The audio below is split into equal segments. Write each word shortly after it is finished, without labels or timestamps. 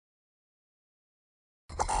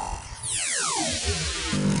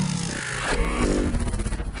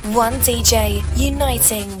One DJ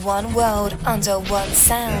uniting one world under one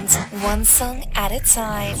sound, one song at a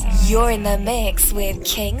time. You're in the mix with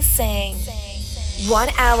King Sing. 1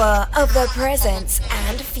 hour of the present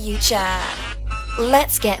and future.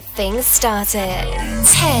 Let's get things started.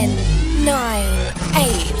 10, 9,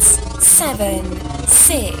 8, 7,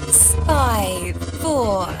 6, 5,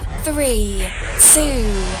 4, 3, 2,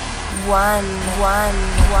 1, 1.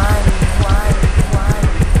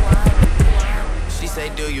 She say,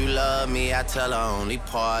 do you love me? I tell her only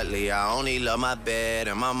partly. I only love my bed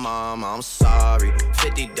and my mama, I'm sorry.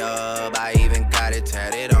 50 dub, I even got it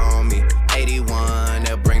tatted on me. 81,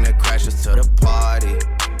 they'll bring the crashers to the party.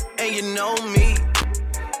 And you know me,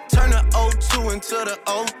 turn the '02 into the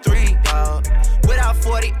 '03, dawg. Without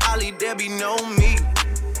 40 Ollie, there be no me.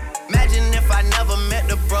 Imagine if I never met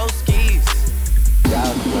the broskies.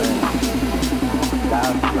 God's plan,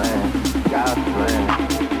 God's plan, God's plan.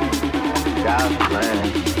 God's plan,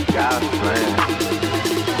 God's plan,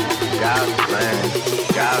 God's plan,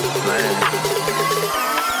 God's plan,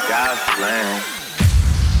 God's plan.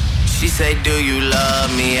 She say, do you love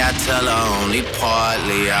me? I tell her only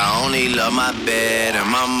partly. I only love my bed and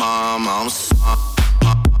my mama, I'm sorry.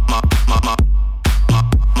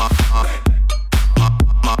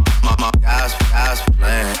 God's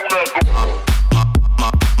plan.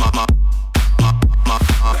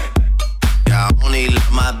 Yeah, I only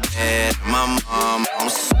love my bed, my mom, I'm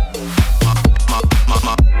so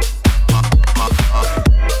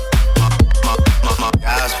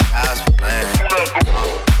God's plan.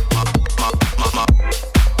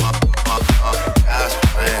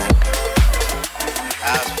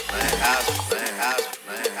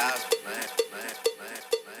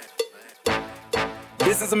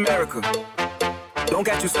 This is America. Don't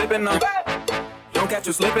catch you slipping now. Don't catch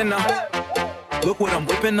you slipping now. Look what I'm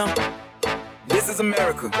whipping now. This is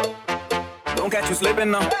America. Don't catch you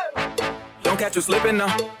slipping now. Don't catch you slipping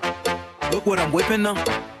now. Look what I'm whipping now.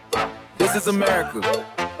 This is America.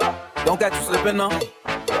 Don't catch you slipping now.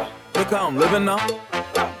 Look how I'm living now.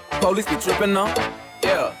 Police be tripping now.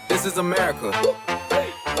 Yeah, this is America.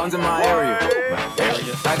 Guns in my area.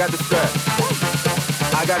 I got the strap.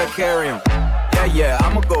 I gotta carry 'em. Yeah,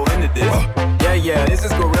 I'ma go into this. Yeah, this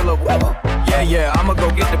is gorilla. Yeah, I'ma go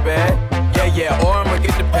get the bag. Yeah, or I'ma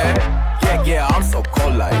get the pad. Yeah, I'm so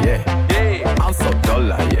cold like, yeah. I'm so dull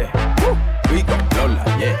like, yeah. We gon' blow like,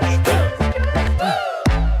 yeah. Get down.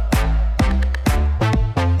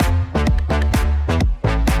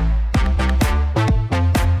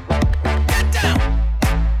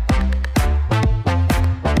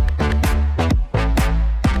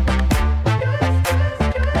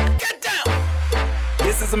 Get down.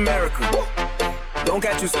 This is America. Don't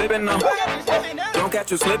catch you slipping now. Don't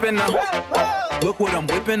catch you slipping now. Look what I'm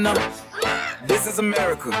whipping now. This is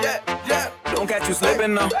America. Don't catch you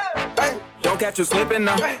slipping now. Don't catch you slipping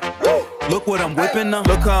now. Look what I'm whipping now.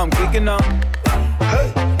 Look how I'm kicking now.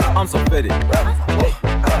 I'm so fitted.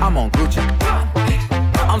 I'm on Gucci.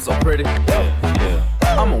 I'm so pretty.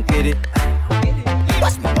 I'm gonna get it.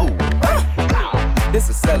 Watch me move. This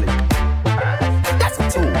is selling. That's a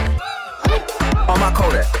tool. On my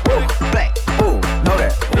Kodak. Black. Ooh, know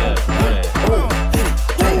that. Ooh.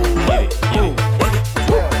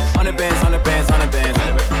 100 bands.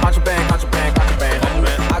 Contraband.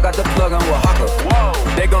 I got the plug on Oaxaca.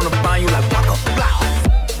 They gonna find you like Waka.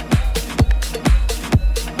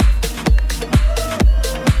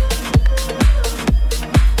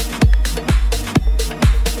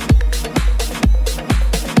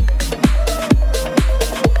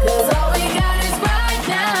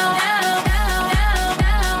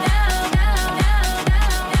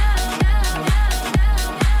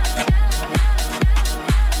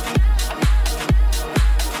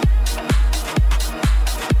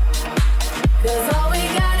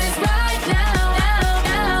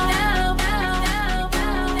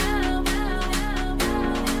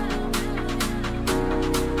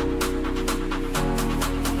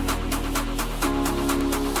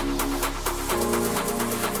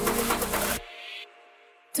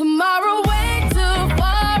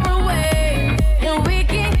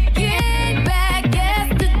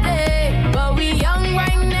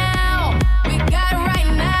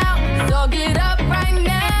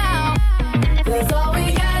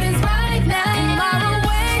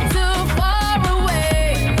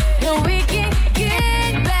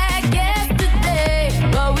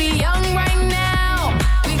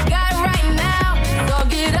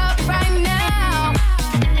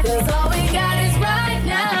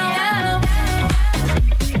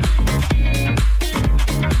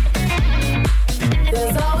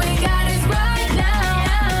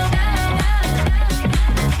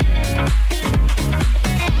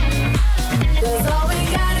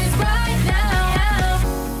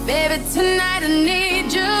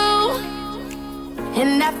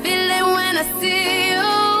 I see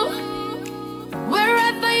you.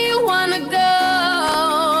 Wherever you wanna go,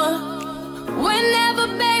 whenever,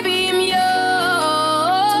 baby, I'm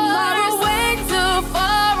yours. Tomorrow way too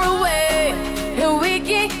far away, and we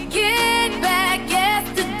can't get back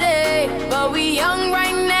yesterday. But we young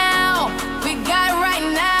right now, we got right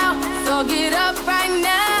now, so get up right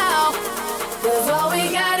now, 'cause all we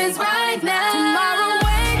got is right now. Tomorrow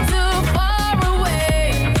way too far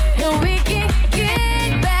away, and we can't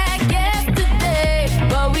get back yesterday.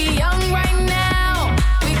 But we young right now,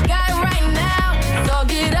 we got right now, so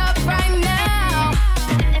get up right now,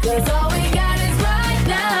 'cause all we got is right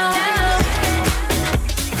now.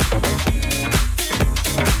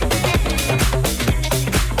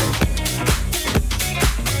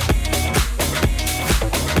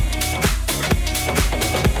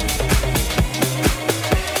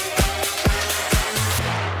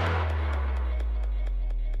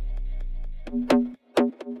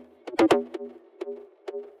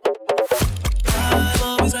 I'm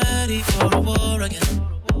always ready for a war again.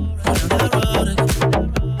 On that road again,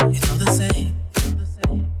 it's all the same.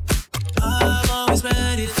 I'm always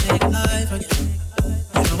ready to take life again.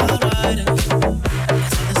 You know I'll ride again,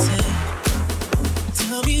 it's all the same.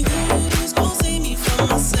 Tell me who's gonna save me from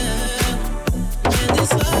myself. When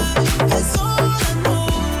this life is all I know.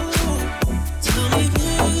 Tell me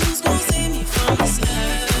who's gonna save me from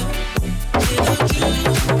myself. Without you,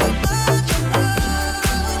 I'm not your love.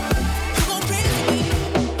 You gon' pray for me,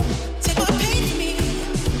 take my pain from me,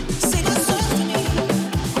 save my soul for me.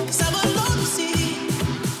 'Cause I will always see,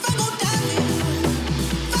 if I go down for you,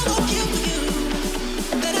 if I go kill for you,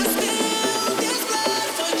 that I spill this blood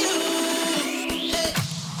for you.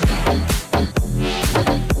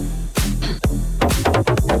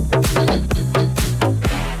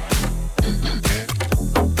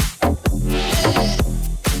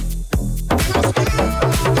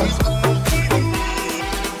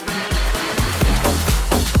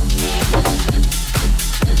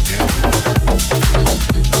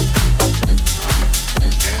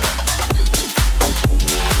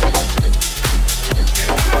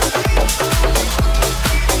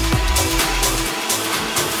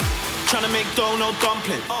 Tryna make dough, no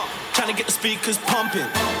dumpling. Tryna get the speakers pumping.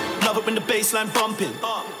 Love it when the bassline bumping.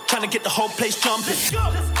 Tryna get the whole place jumping.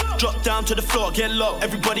 Drop down to the floor, get low.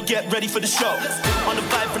 Everybody get ready for the show. On the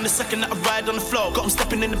vibe from the second that I ride on the floor. Got 'em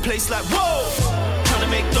stepping in the place like whoa. Tryna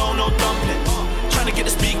make dough, no dumpling. Tryna get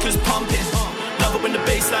the speakers pumping. Love it when the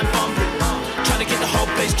bassline bumping. Tryna get the whole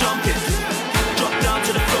place jumping. Drop down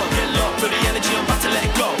to the floor, get low. Feel the energy, I'm about to let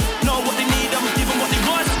it go. Know what they need, I'ma give 'em what they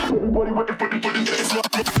want.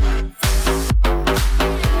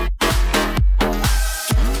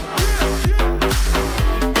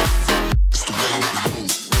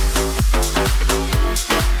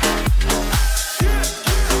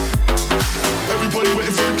 Everybody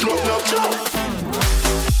waiting for the drop now.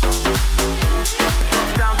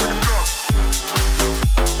 Down to the floor.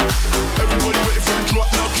 Everybody waiting for the drop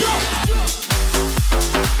now.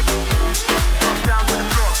 Down to the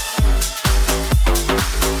floor.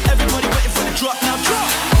 Everybody waiting for the drop now. Drop.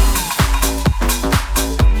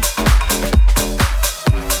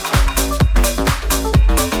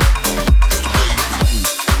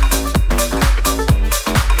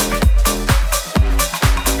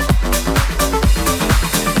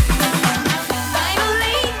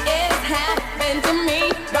 Finally, it's happened to me,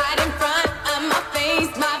 right in front of my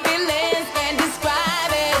face. My feelings can't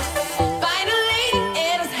describe it. Finally,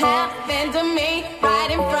 it has happened to me,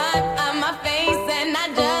 right in front of my face, and I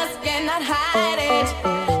just cannot hide it.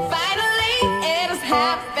 Finally, it has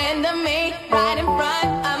happened to me, right in front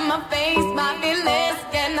of my face. My feelings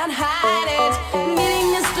cannot hide it. Meeting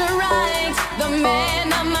Mr. Right, the man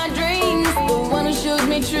of my dreams, the one who showed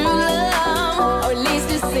me true love, or at least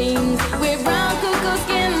it seems. With brown cocoa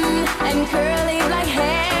skin and curly black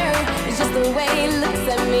hair, it's just the way he looks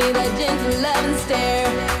at me, that gentle love and stare.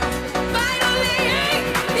 Finally,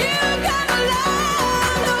 you come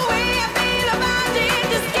along. The way I feel about you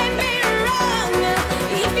just can't be wrong.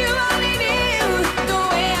 If you only knew the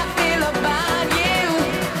way I feel about you,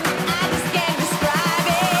 I just can't describe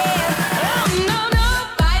it. Oh no, no.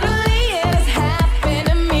 Finally, it has happened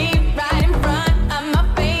to me, right in front of my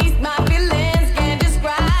face. My feelings can't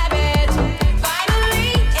describe it. Finally,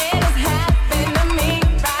 it has happened to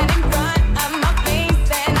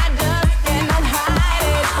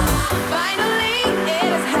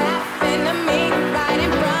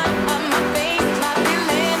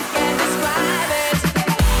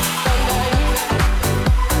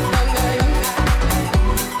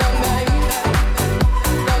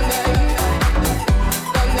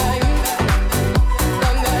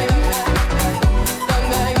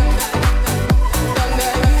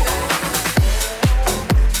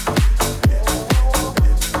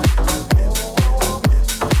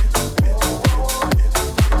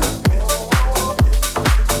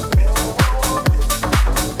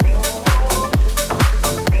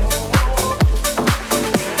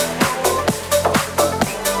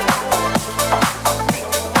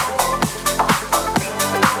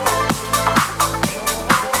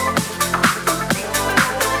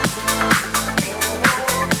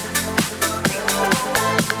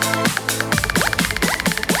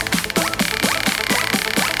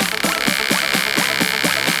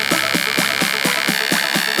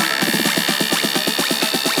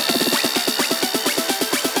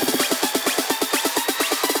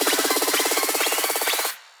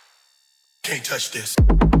can't touch this.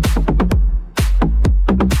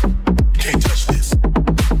 Can't touch this.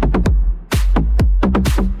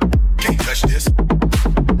 Can't touch this.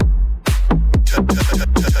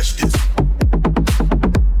 Touch this.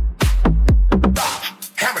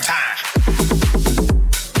 Hammer time.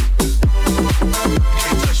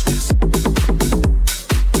 Can't touch this.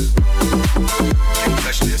 Can't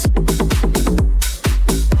touch this.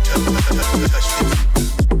 Touch this.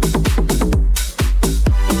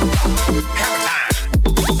 Hammer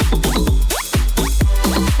time.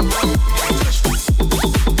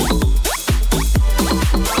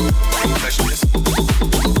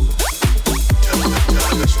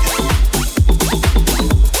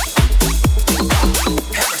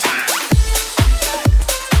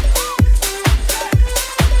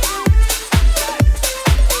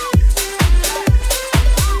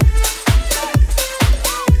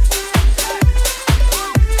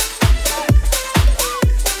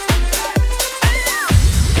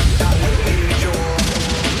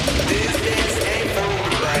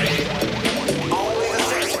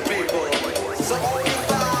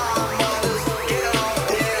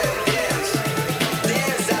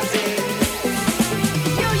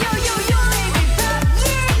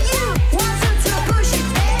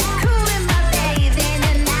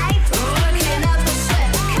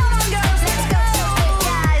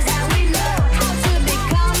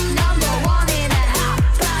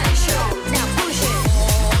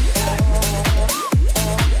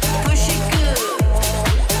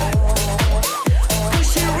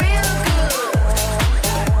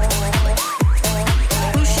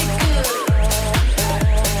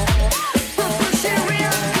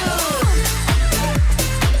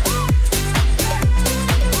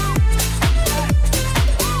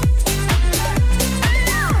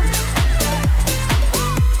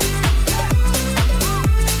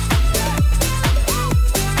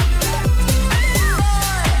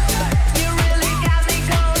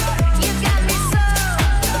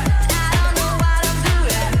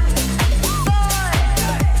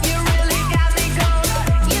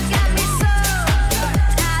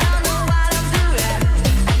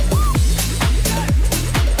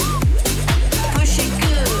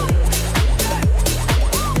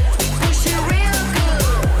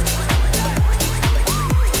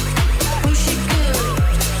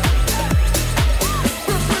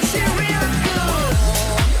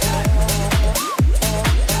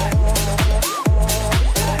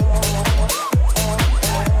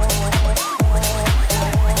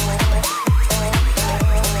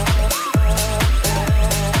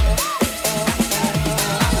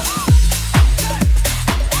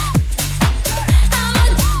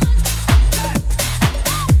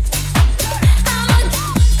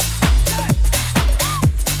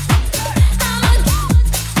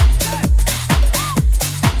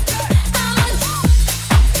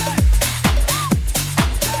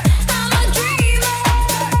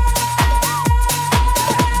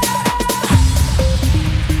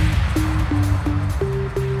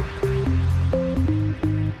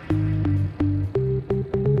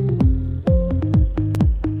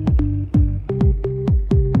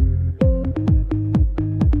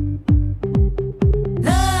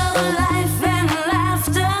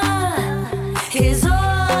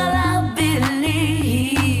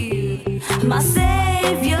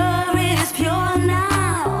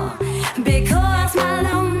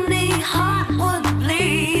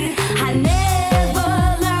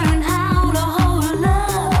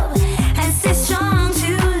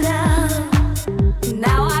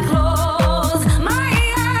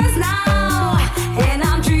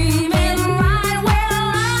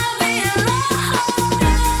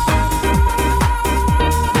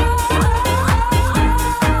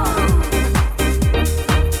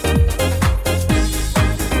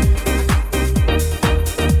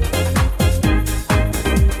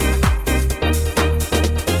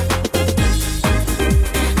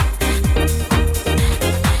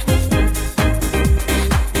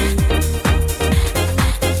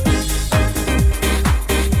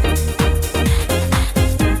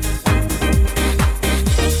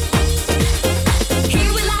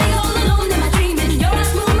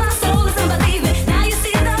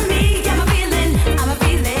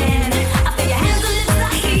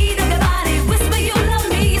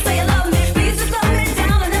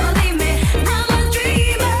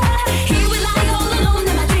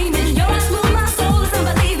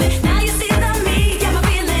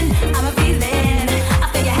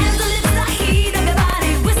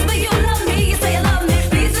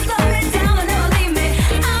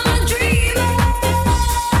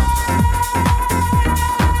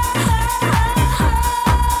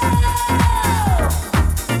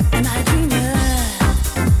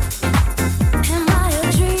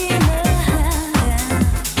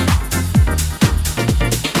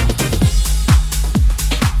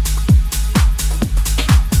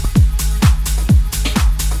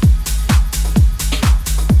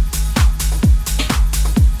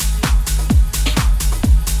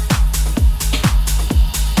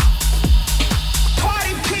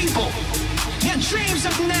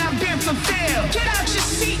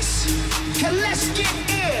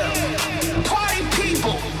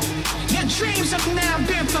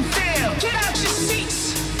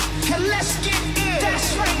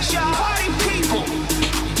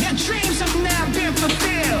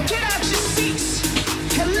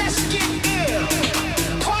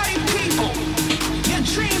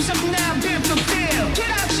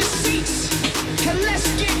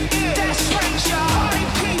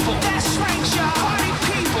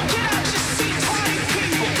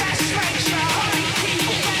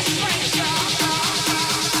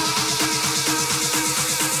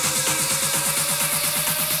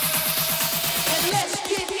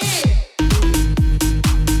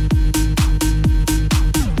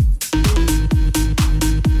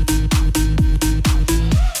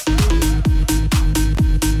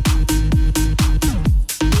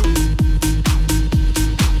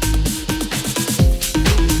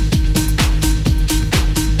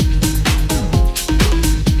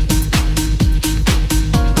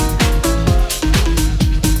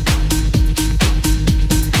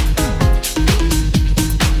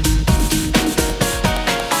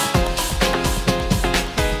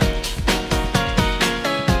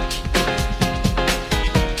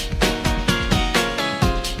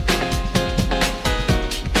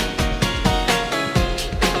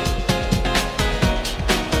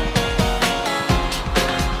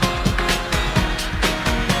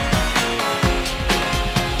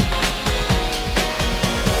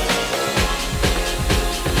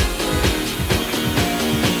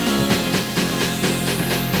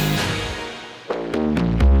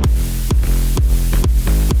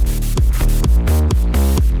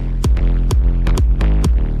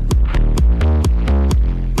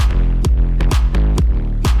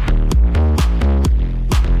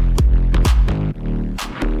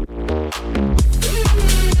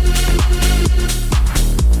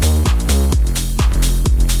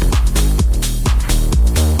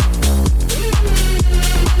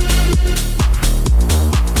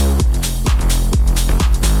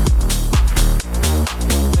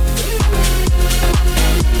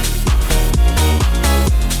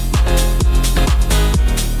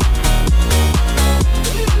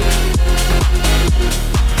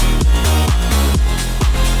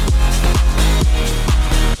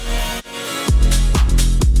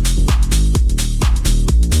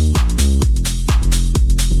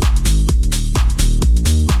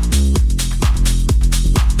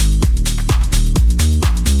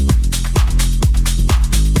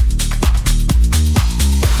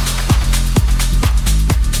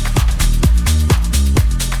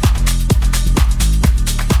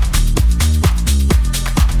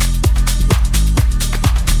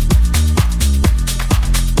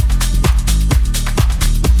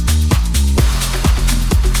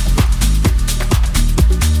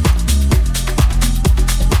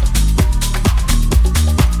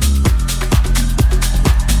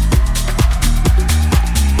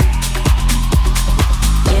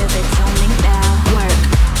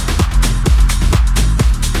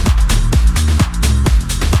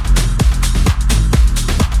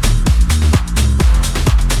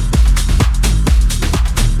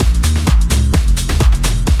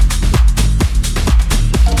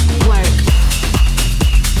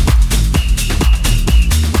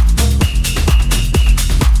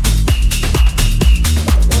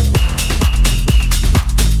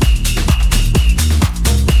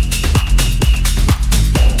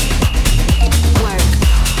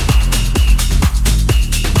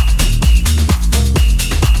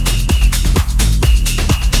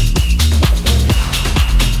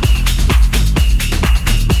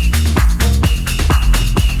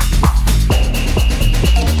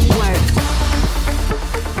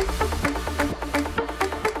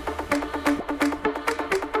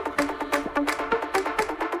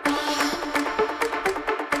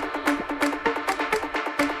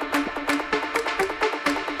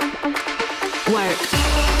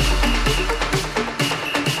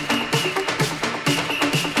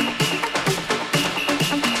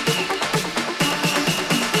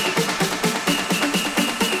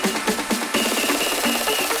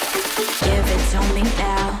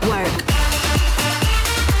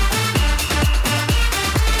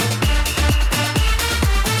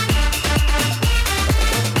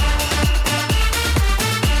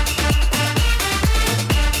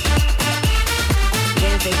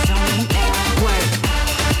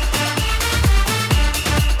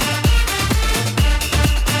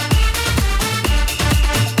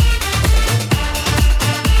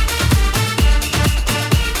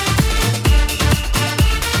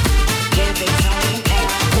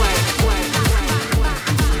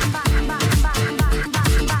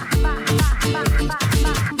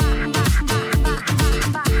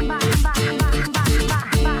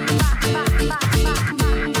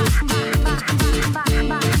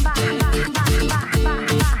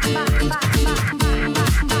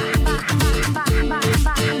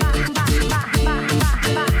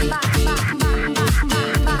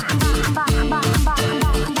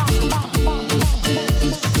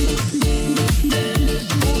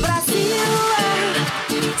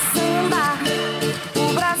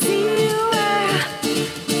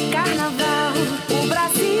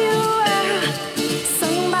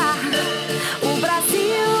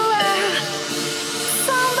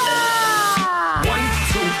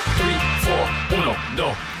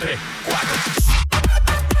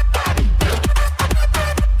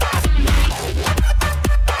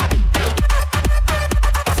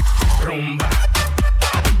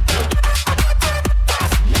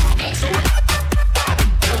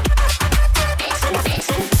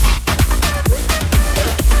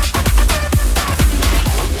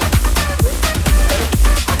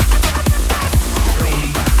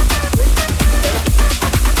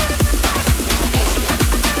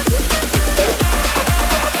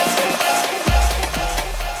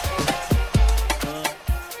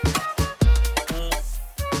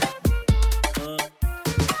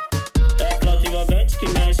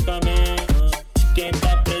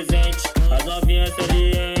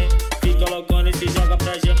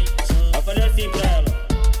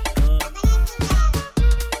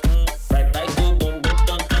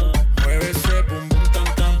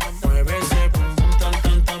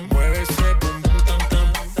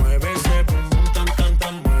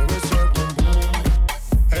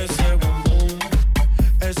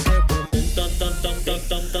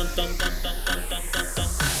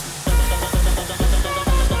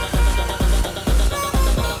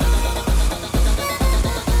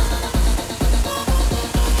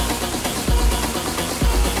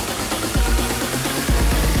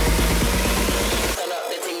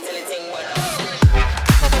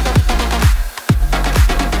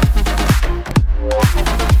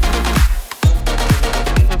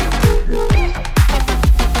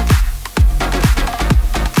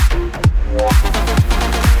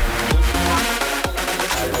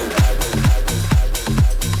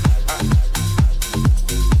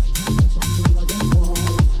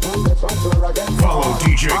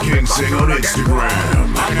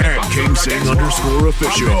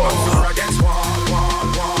 King_official.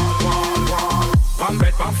 One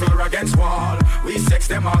bed, one floor against wall. We sex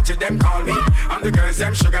them all till them call me. And the girls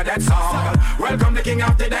them sugar, that's all. Welcome the king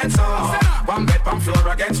of the dance hall. One bed, one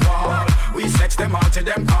floor against wall. We sex them all till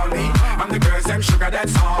them call me. And the girls them sugar,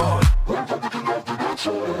 that's all. Welcome the king of the dance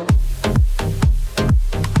hall.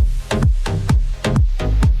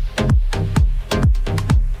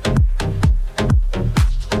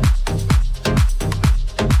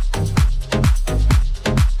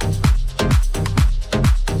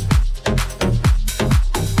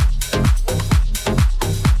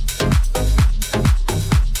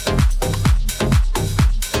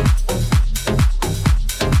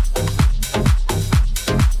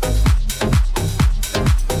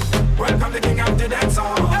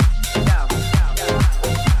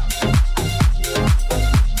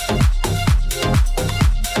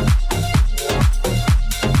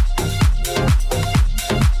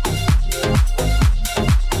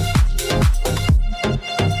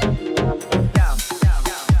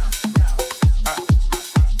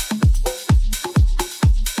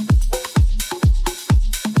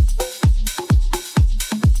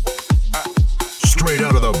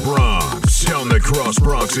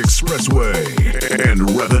 Expressway and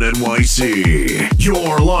Reppin' NYC.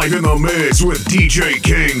 You're live in the mix with DJ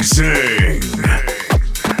King Sing.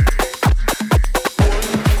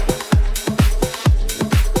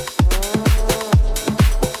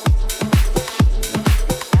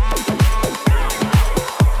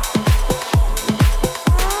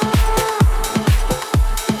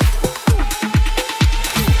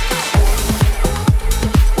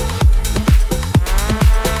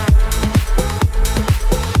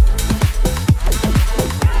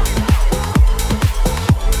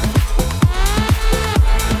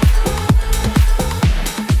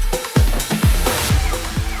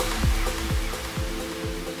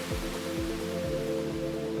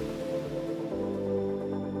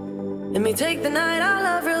 Let me take the night I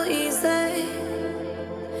love real easy.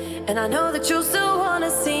 And I know that you still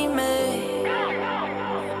wanna see me.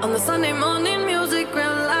 On the Sunday morning, music real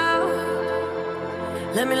loud.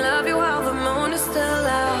 Let me love you while the moon is still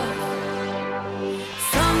out.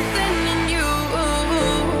 Something in you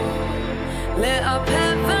lit up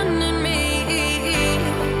heaven in me.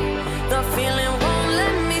 The feeling won't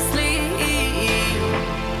let me sleep.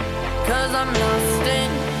 'Cause I'm lost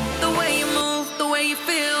in the way you move, the way you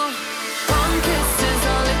feel. One kiss is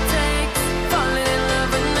all it takes. Falling in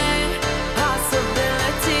love with me.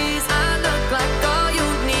 Possibilities. I look like all you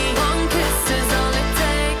need. One kiss is all it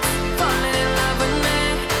takes. Falling in love with me.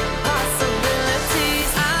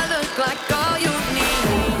 Possibilities. I look like all you need.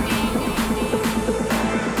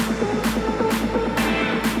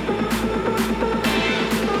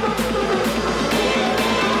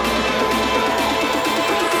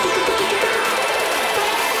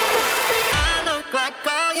 I look like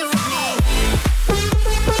all you need.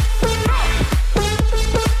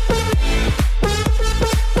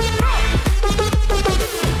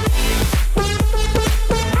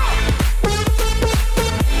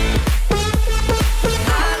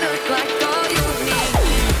 I look like all you need.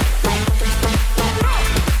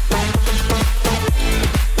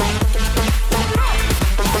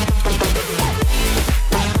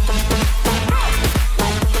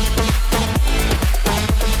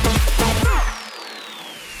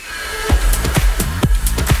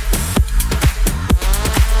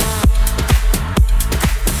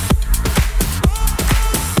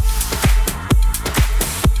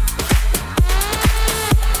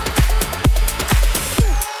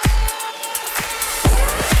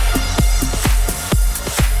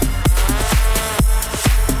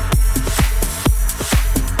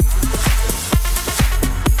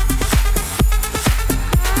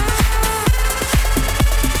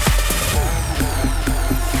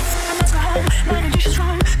 I must go home, my condition's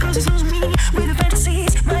wrong. 'Cause it's losing me with the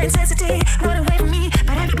fantasies, my intensity running away from me.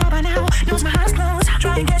 But every girl by now knows my eyes closed.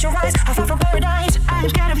 Try and get your eyes, I fall from paradise. I'm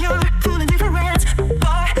scared of your full indifference.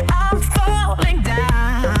 Boy, I'm falling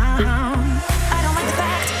down. I don't like the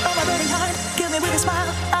fact of my burning heart. Kill me with a smile,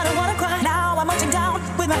 I don't wanna cry. Now I'm marching down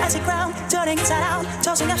with my icy crown, turning inside out,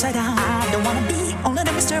 tossing upside down. I don't wanna be only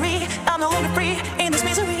the mystery. I'm no longer free in this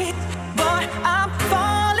misery. Boy, I'm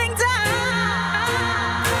falling down.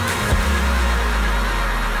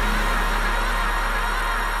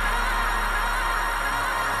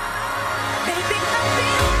 Baby, I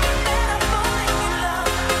feel that I'm falling in love.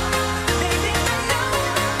 Baby, I know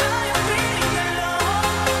I am really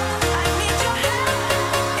alone. I need your help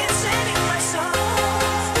in saving my soul.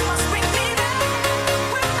 You must bring me back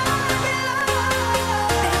where I belong.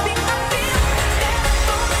 Baby, I feel that I'm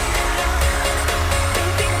falling in love.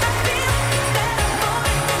 Baby, I feel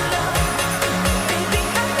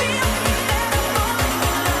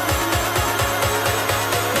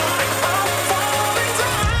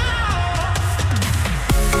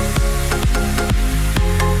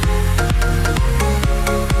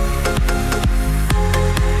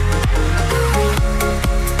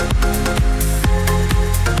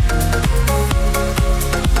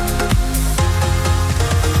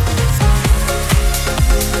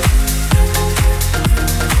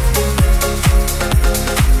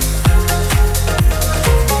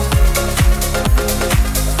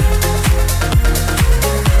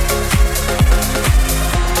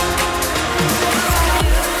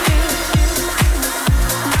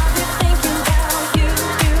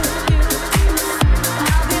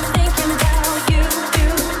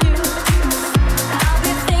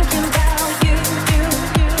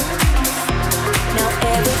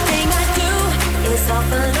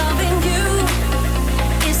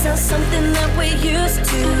something that we're used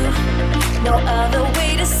to. No other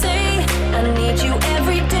way to say I need you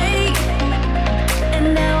every day.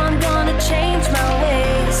 And now I'm gonna change my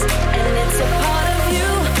ways, and it's a part of you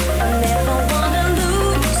I never wanna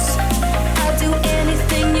lose. I'll do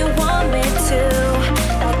anything you want me to,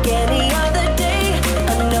 like any other day.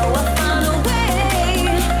 I know I'll find a way,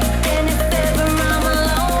 and if ever I'm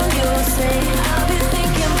alone, you'll say I'll be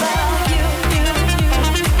thinking about you.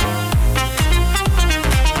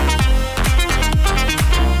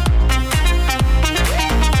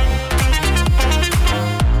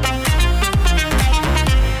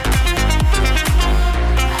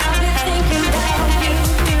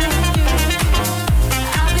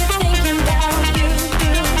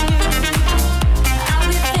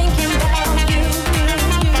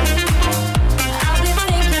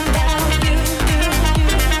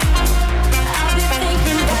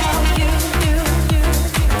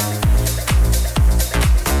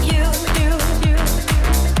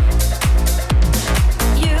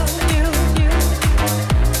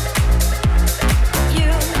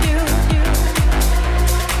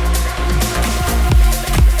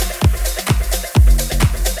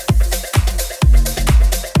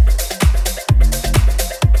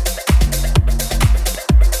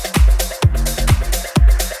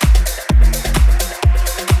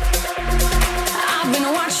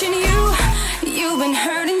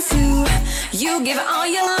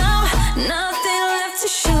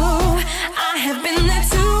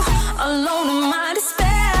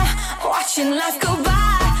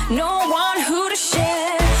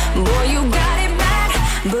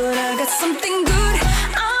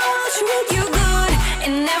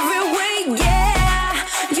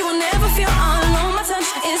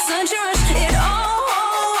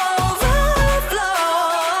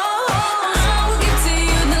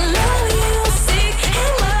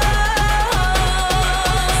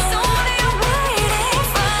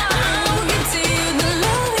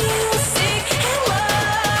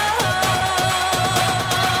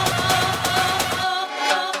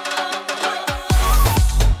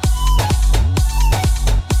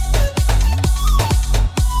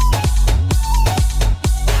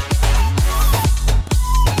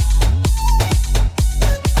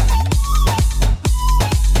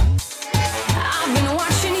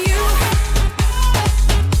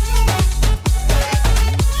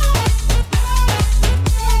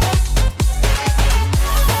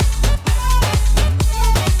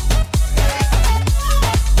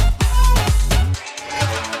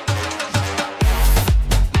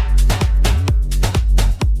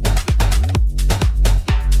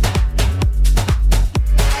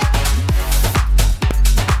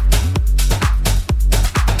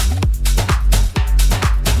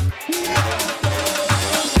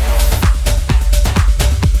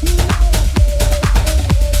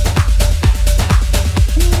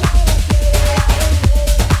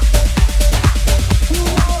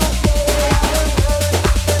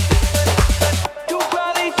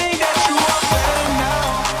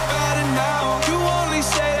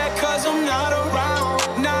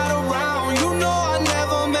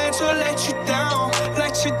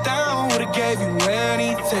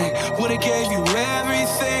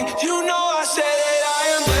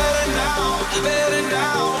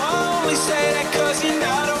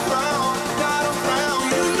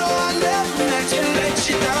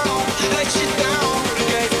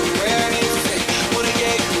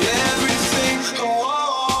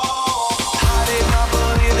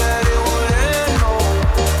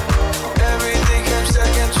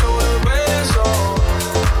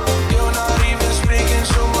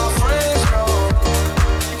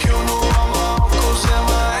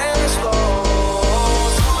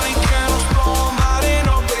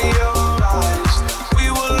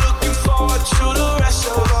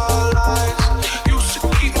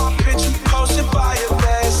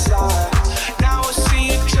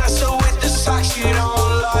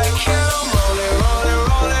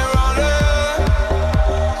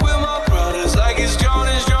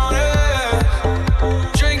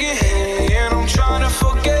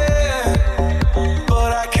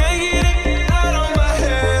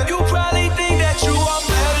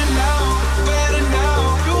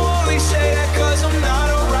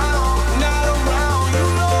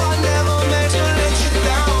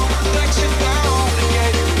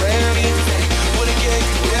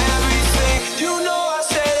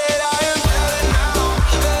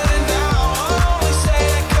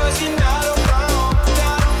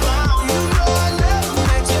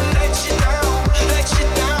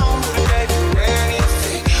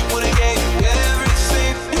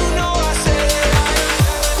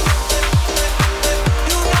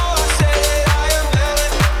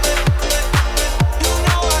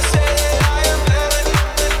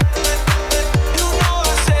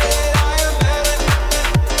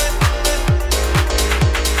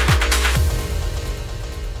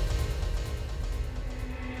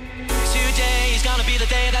 the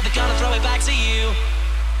day that they're gonna throw it back to you.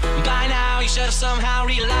 By now you should have somehow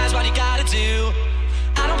realized what you gotta do.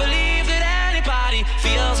 I don't believe that anybody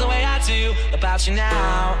feels the way I do about you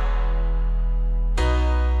now.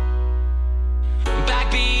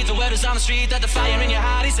 Backbeat, the word is on the street that the fire in your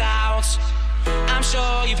heart is out. I'm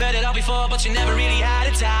sure you've heard it all before, but you never really had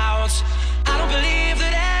it out. I don't believe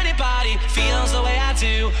that anybody feels the way I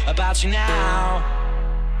do about you now.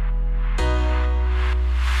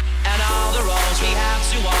 And all the roads we have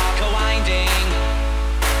to walk are winding,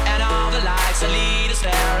 and all the lights that lead us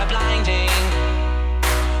there are blinding.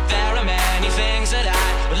 There are many things that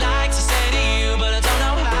I would like to say to you, but I don't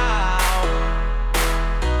know how.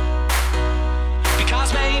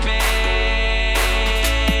 Because maybe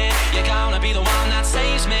you're gonna be the one that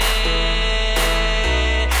saves me.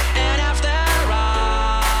 And after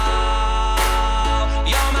all,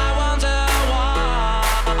 you're my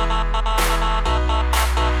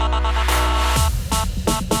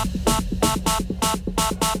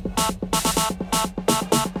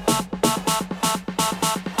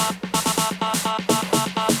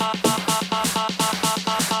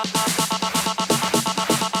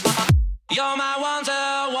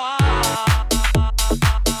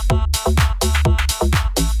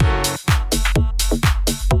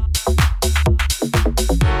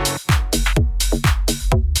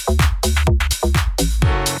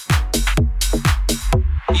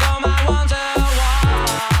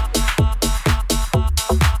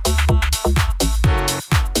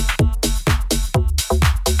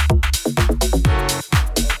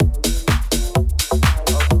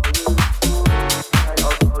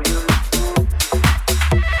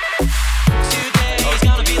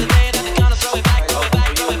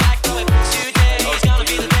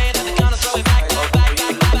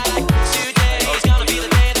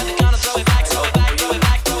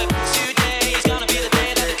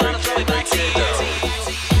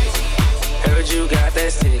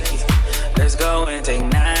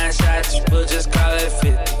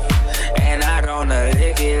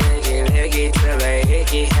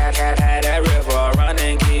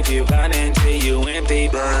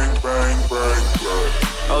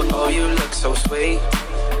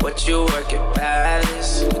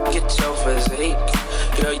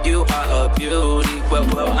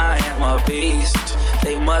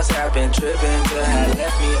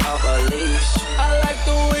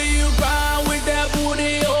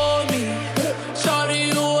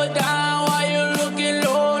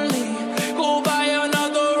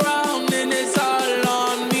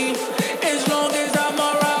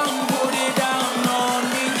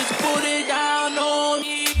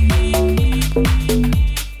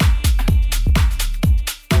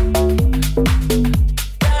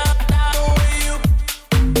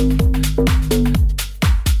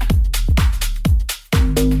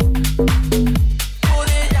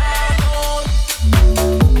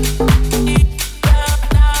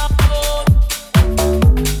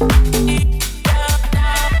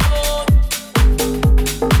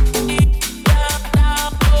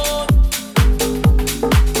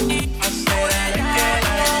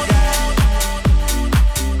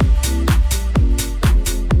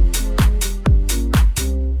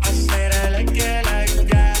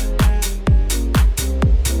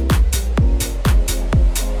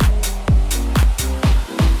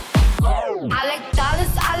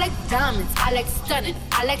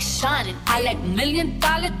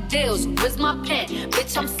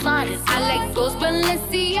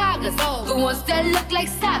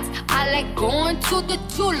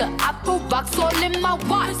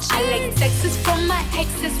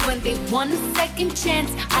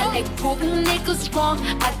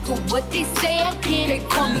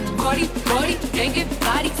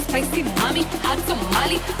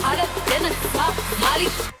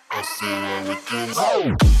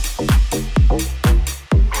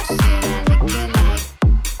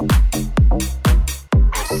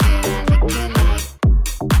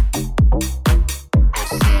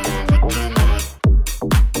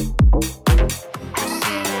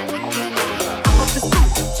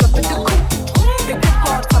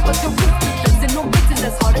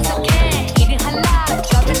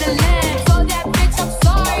Driving the land, so that bitch, I'm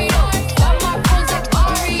sorry. Got my friends like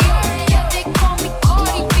Mario.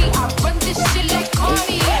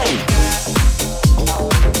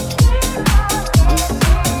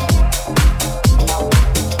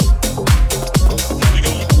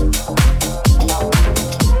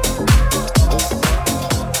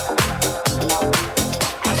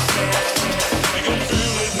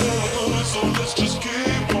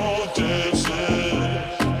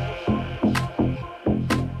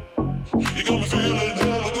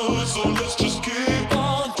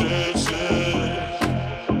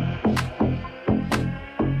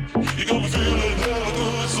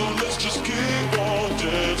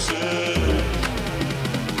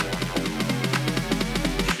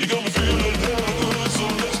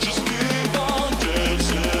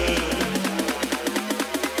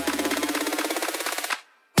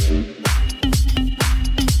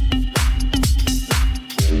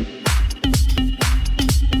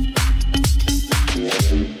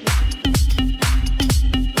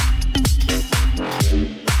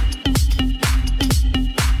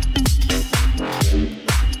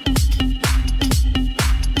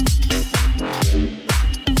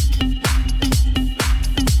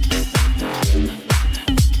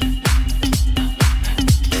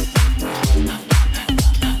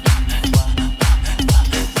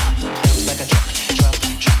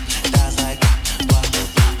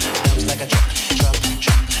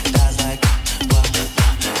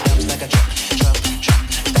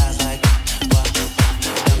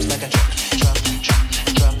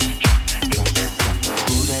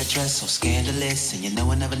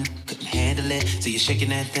 know another couldn't handle it. So you're shaking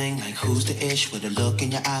that thing like who's the ish? With a look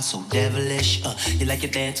in your eyes so devilish. You like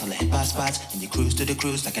your dance on the hip hop spots, and you cruise to the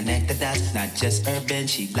cruise like a nectar dots. Not just urban,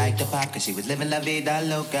 she liked the pop, cause she was living la vida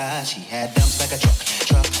loca. She had dumps like a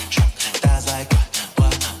truck, thighs like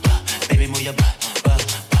baby move your butt.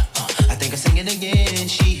 I think I'm singing again.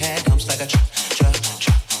 She had dumps like a truck,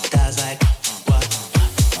 thighs like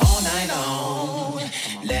all night long.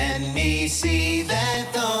 Let me see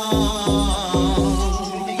that thong,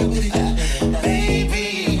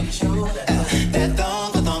 baby. That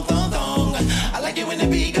thong. I like it when the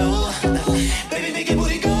beat go, baby, make it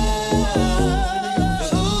booty go.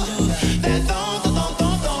 That thong.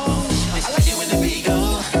 I like it when the beat go,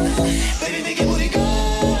 baby, make it booty go.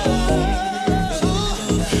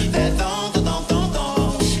 That thong.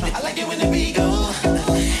 I like it when the beat go,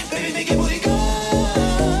 baby, make it booty go.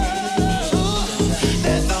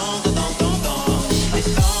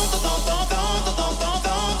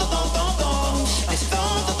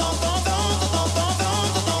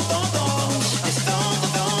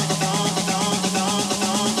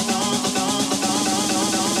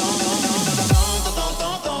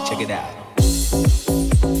 Check it out.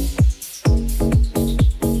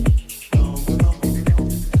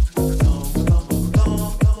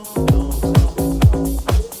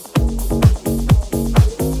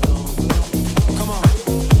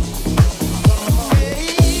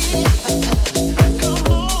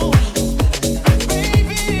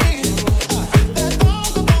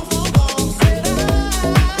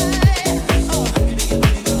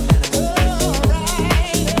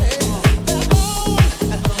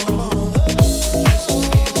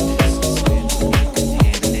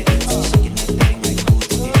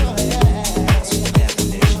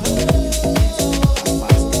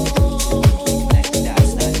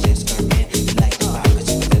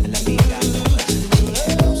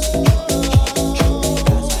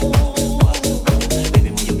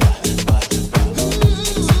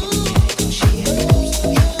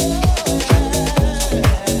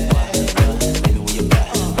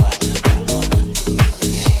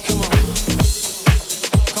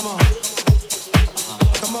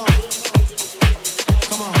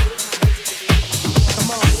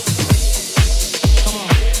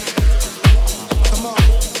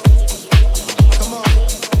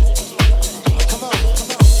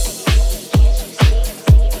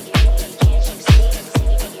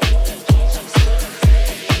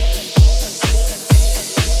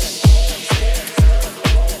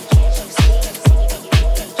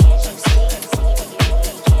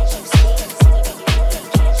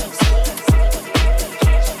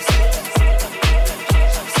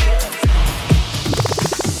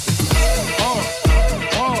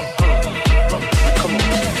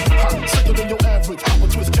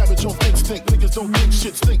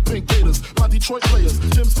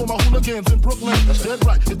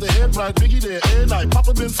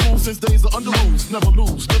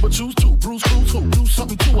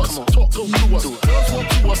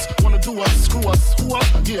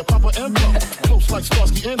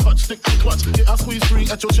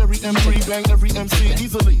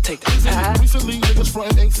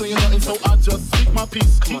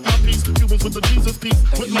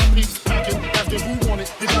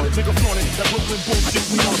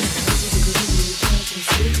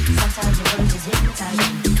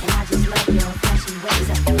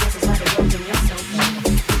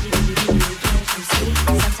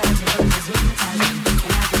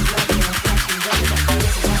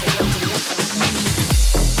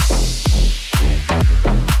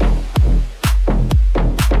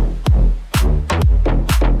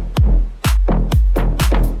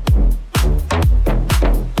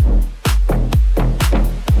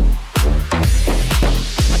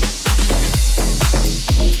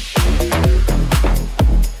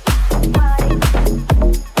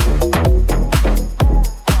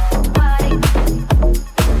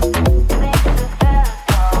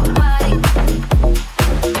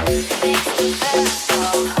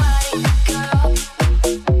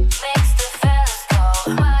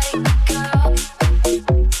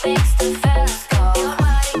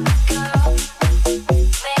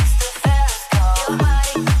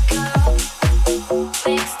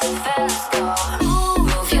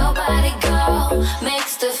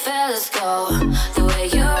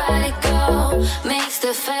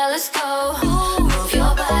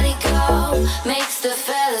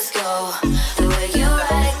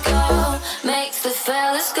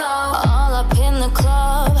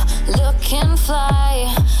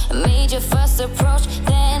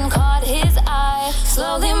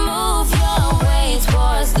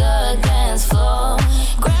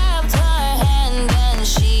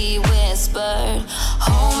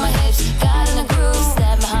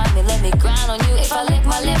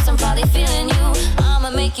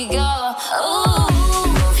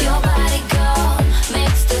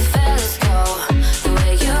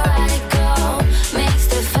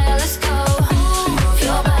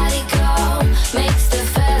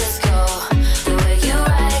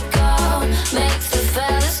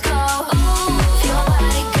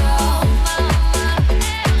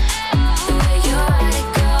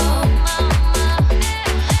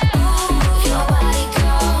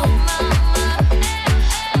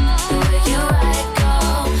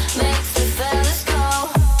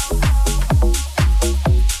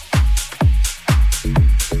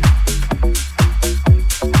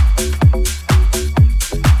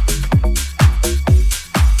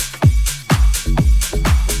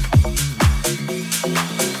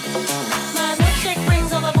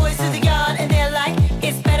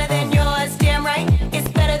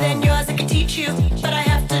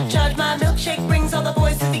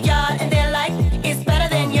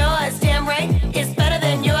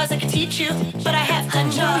 I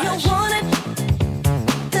know you want it.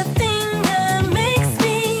 The thing that makes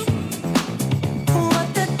me what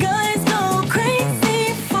the guys go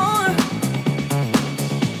crazy for.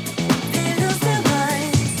 They lose their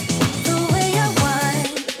minds the way I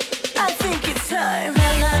whine. I think it's time. La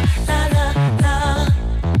la la la la.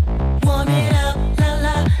 Warm it up. La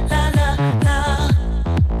la la la la.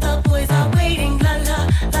 The boys are waiting. La la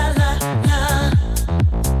la la la.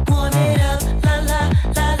 Warm it up. La la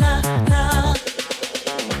la la la.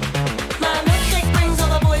 My milkshake brings all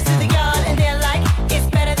the boys to the yard, and they're like, it's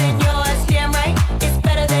better than yours. Damn right, it's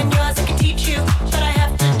better than yours. I can teach you, but I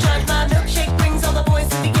have to judge. My milkshake brings all the boys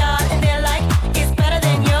to the yard, and they're like, it's better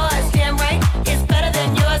than yours. Damn right, it's better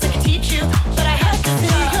than yours. I can teach you, but I have to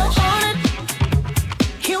judge. You want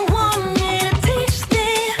it? You want me to teach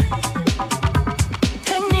thee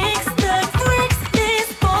techniques that freaks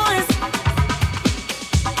these boys.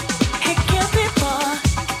 It can't be far,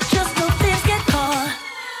 just no thieves get caught.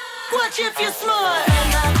 Watch if you're smart.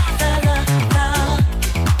 La la la la.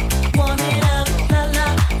 Warm it up. La la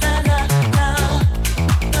la la la.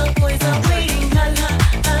 The boys are waiting. La la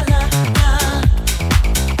la la la.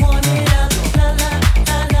 Warm it up. La la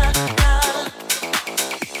la la la.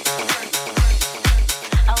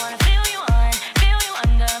 I wanna feel you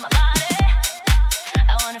under my body.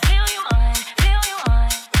 I wanna feel you on.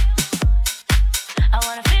 I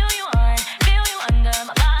wanna feel you under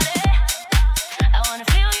my body. I wanna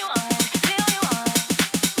feel you on.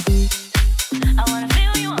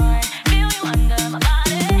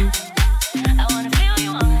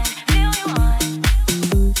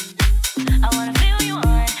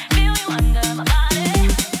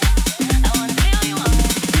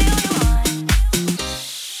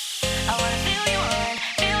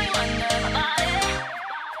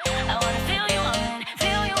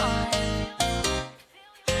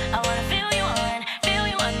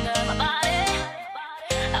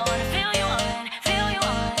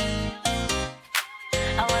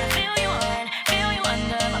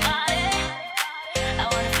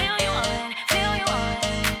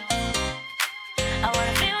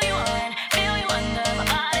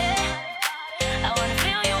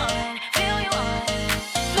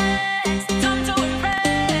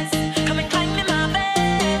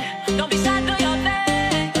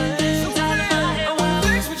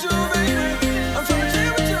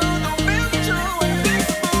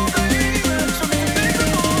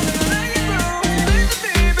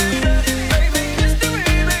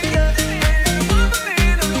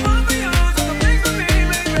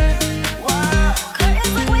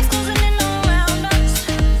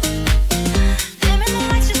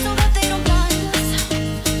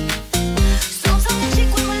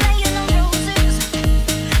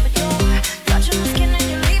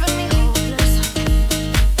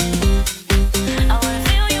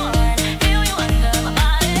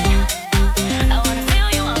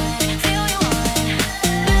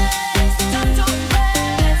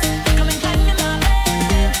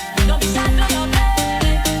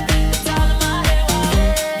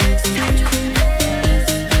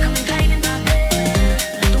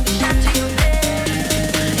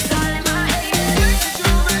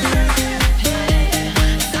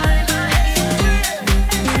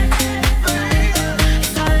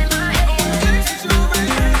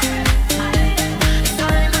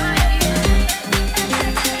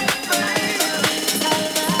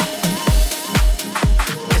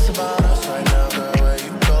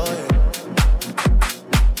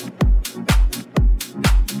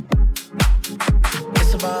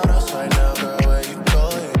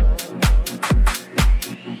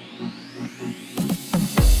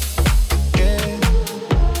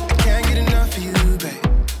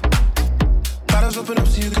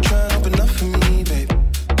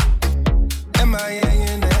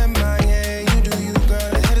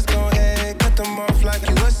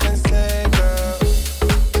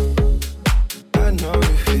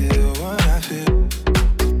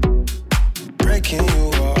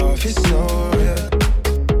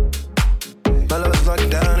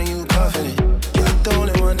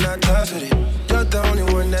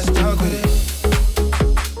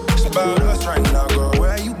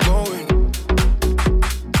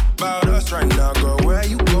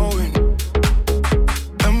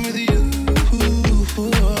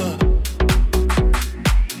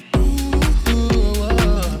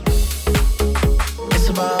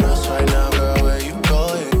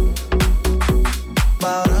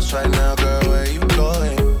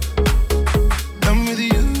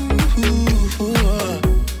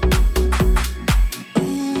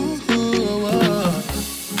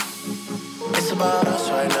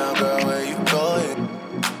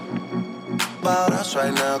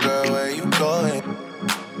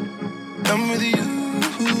 I'm with you.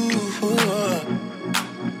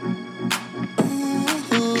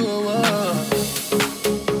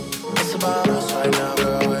 It's about us right now,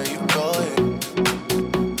 girl. Where you going?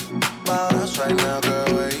 About us right now, girl.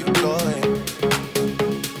 Where you going?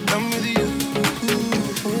 I'm with you.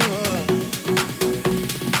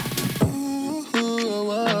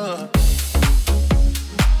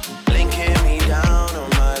 Linking me down on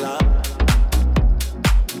my lap.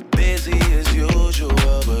 Busy as usual,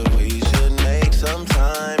 but we should make some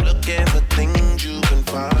time. Looking for things you can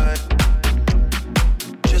find,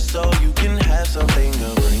 just so you can have something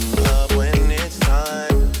to bring up when it's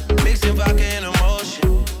time. Mixing vodka and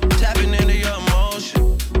emotion, tapping into your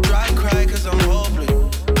emotion. Dry cry cause I'm hopeless,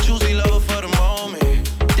 choosy lover for the moment.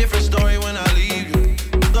 Different story when I leave you,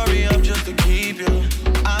 story up just to keep you.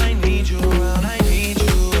 I need you around, I need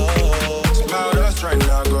you. Oh. It's about us right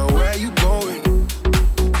now, girl, where you going?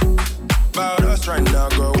 About us right now,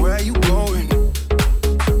 girl, where you going?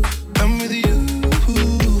 I'm with you.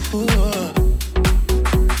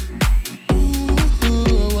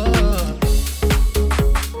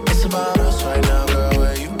 It's about us right now, girl,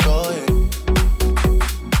 where you going?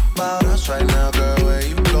 About us right now, girl, where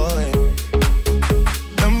you going?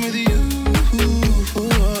 I'm with you.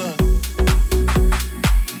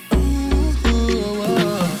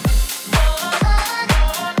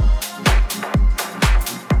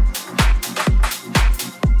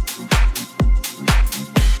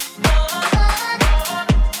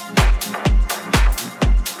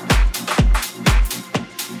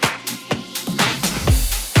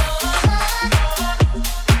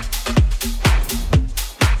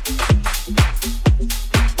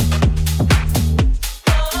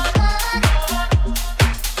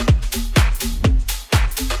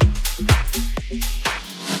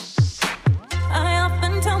 I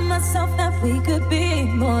often tell myself that we could be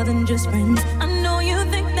more than just friends. I know you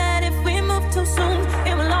think that if we move too soon,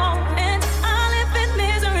 it will all end. I live in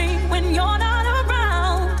misery when you're not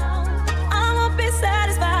around. I won't be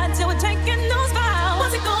satisfied till we're taking those vows.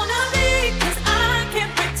 What's it gonna be? 'Cause I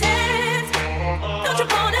can't pretend. Don't you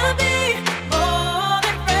wanna be more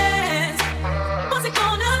than friends? What's it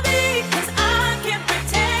gonna be? 'Cause I can't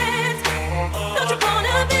pretend. Don't you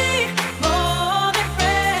wanna be more than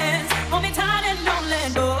friends? Hold me tight and don't let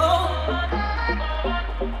go.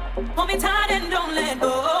 Hold me tight and don't let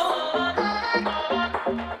go.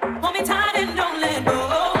 Hold me tight and don't let go.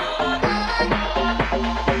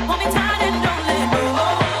 Hold me tight and don't let go.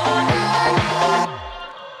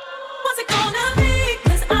 What's it gonna be?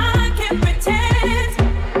 'Cause I can't pretend.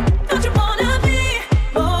 Don't you wanna be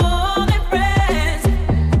more than friends?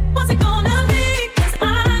 What's it gonna be? 'Cause I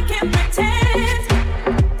can't pretend.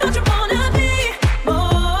 Don't you wanna be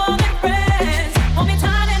more than friends? Hold me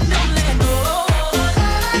tight and don't let go.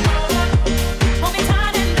 Hold me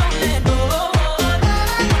tight and don't let go.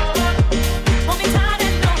 Hold me tight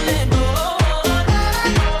and don't let go.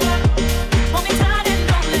 Hold me tight and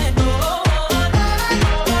don't let go.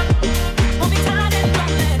 Hold me tight and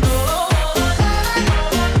don't let go.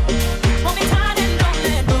 Hold me tight and don't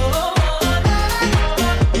let go.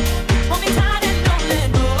 Hold me tight and don't let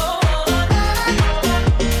go.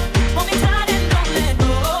 Hold me tight and don't let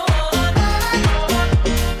go.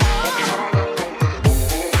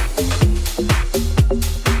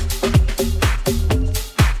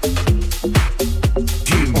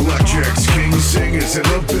 Team Blackjack's King Sing is in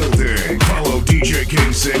the building. Follow DJ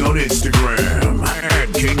King Sing on Instagram at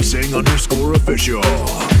KingSing_official.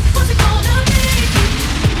 What's it gonna be?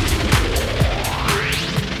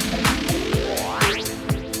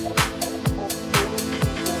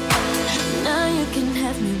 Now you can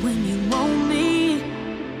have me when you want me.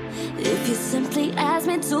 If you simply ask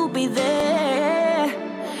me to be there.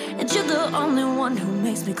 And you're the only one who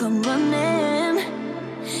makes me come running.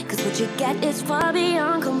 'Cause what you get is far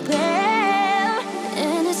beyond compare.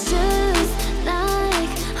 And it's just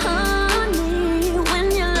like honey when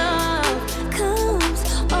your love comes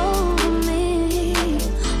over me.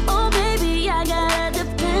 Oh baby, I got a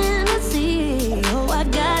dependency. Oh, I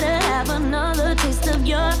gotta have another taste of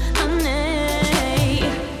your honey.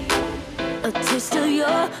 A taste of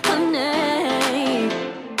your honey.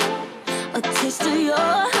 A taste of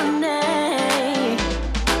your honey.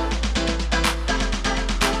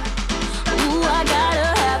 Ooh, I gotta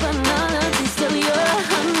have another taste of your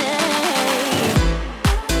honey.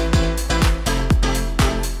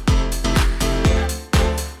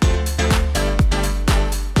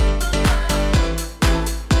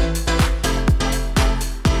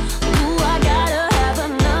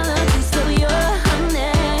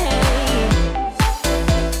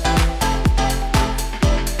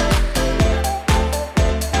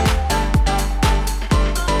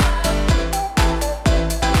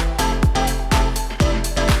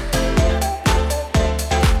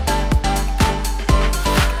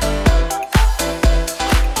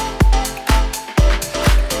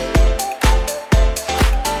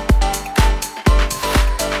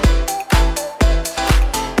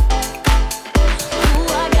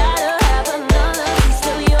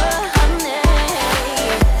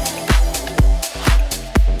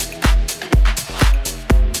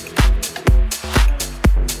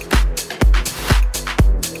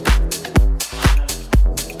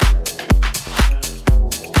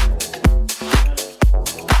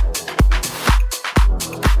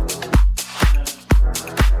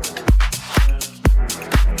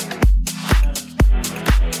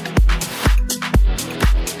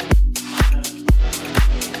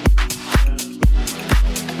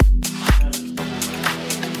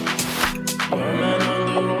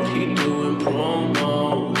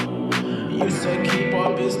 keep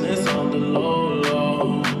our business on the low,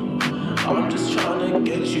 low. I'm just trying to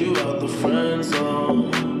get you out the friend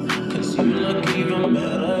zone. Cause you look even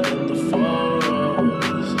better than the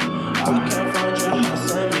photos. I can't find your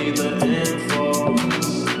house, send me the info.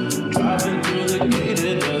 Driving through the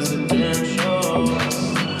gated residential.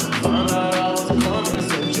 Found out I was coming,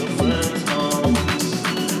 sent your friends home.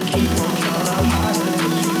 Keep on trying to hide it,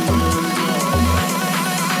 put your friends on.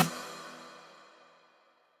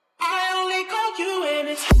 I only call you when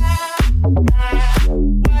it's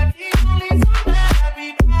but the only time that I be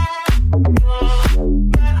back.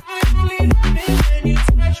 But I only love it when you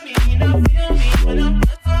touch me. Now feel me when I'm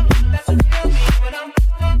with someone that's a real me. When I'm with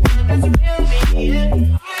someone that's a real me,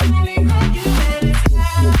 yeah. I only call you when it's but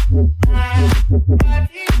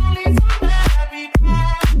the only time that I be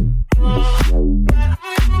back. But I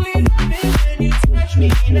only love it when you touch me.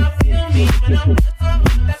 Now feel me when I'm with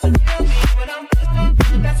someone that's a real me. When I'm with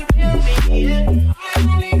someone that's a real me, yeah. I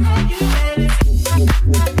only call you when it's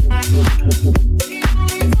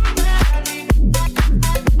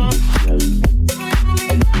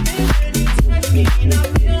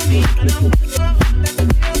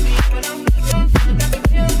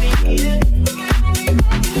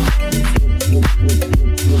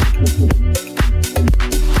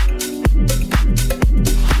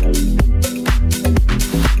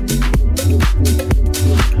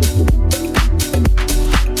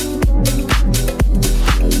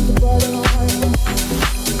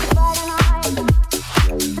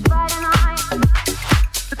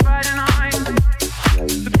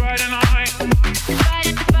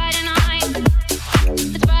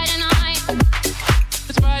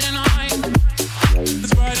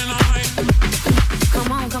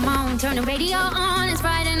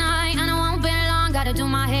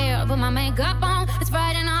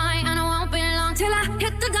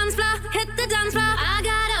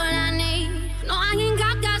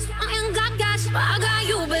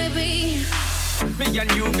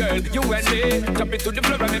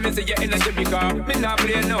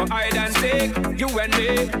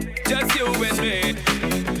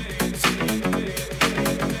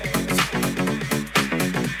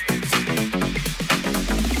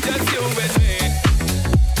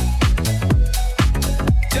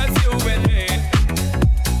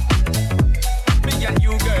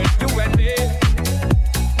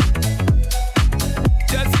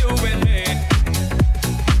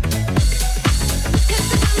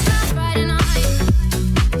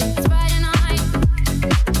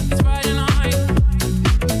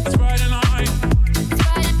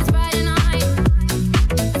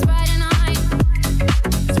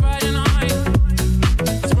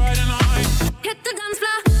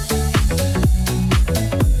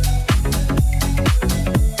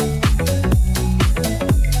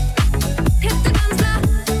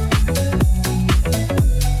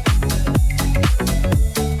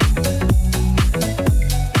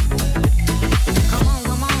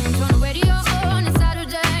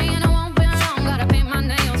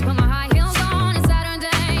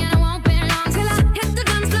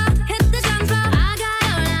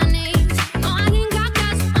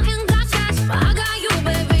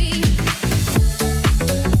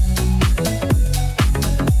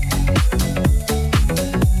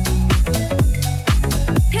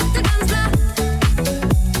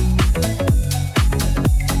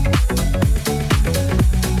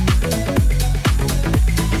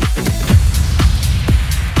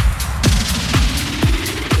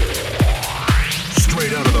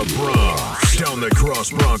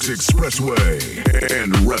Expressway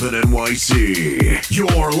and Reppin' NYC.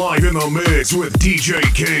 You're live in the mix with DJ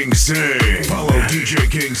King Sing. Follow DJ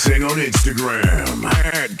King Sing on Instagram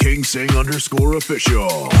at @King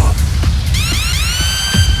Sing_official.